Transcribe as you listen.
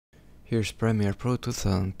Here's Premiere Pro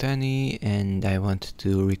 2010 and I want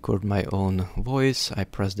to record my own voice. I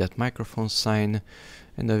press that microphone sign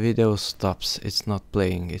and the video stops. It's not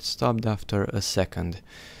playing. It stopped after a second.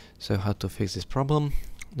 So how to fix this problem?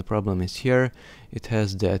 The problem is here. It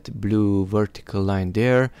has that blue vertical line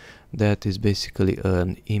there. That is basically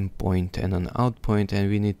an in point and an out point, and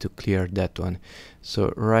we need to clear that one.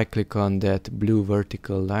 So right click on that blue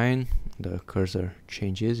vertical line. The cursor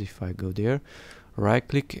changes if I go there. Right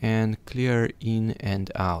click and clear in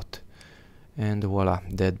and out, and voila,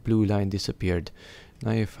 that blue line disappeared.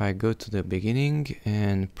 Now if I go to the beginning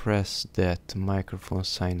and press that microphone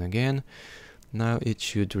sign again, now it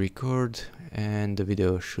should record and the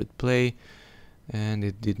video should play, and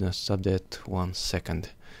it did not stop that 1 second.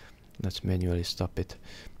 Let's manually stop it.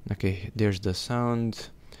 Okay, there's the sound.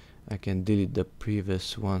 I can delete the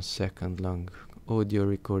previous 1 second long audio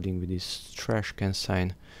recording with this trash can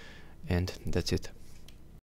sign. And that's it.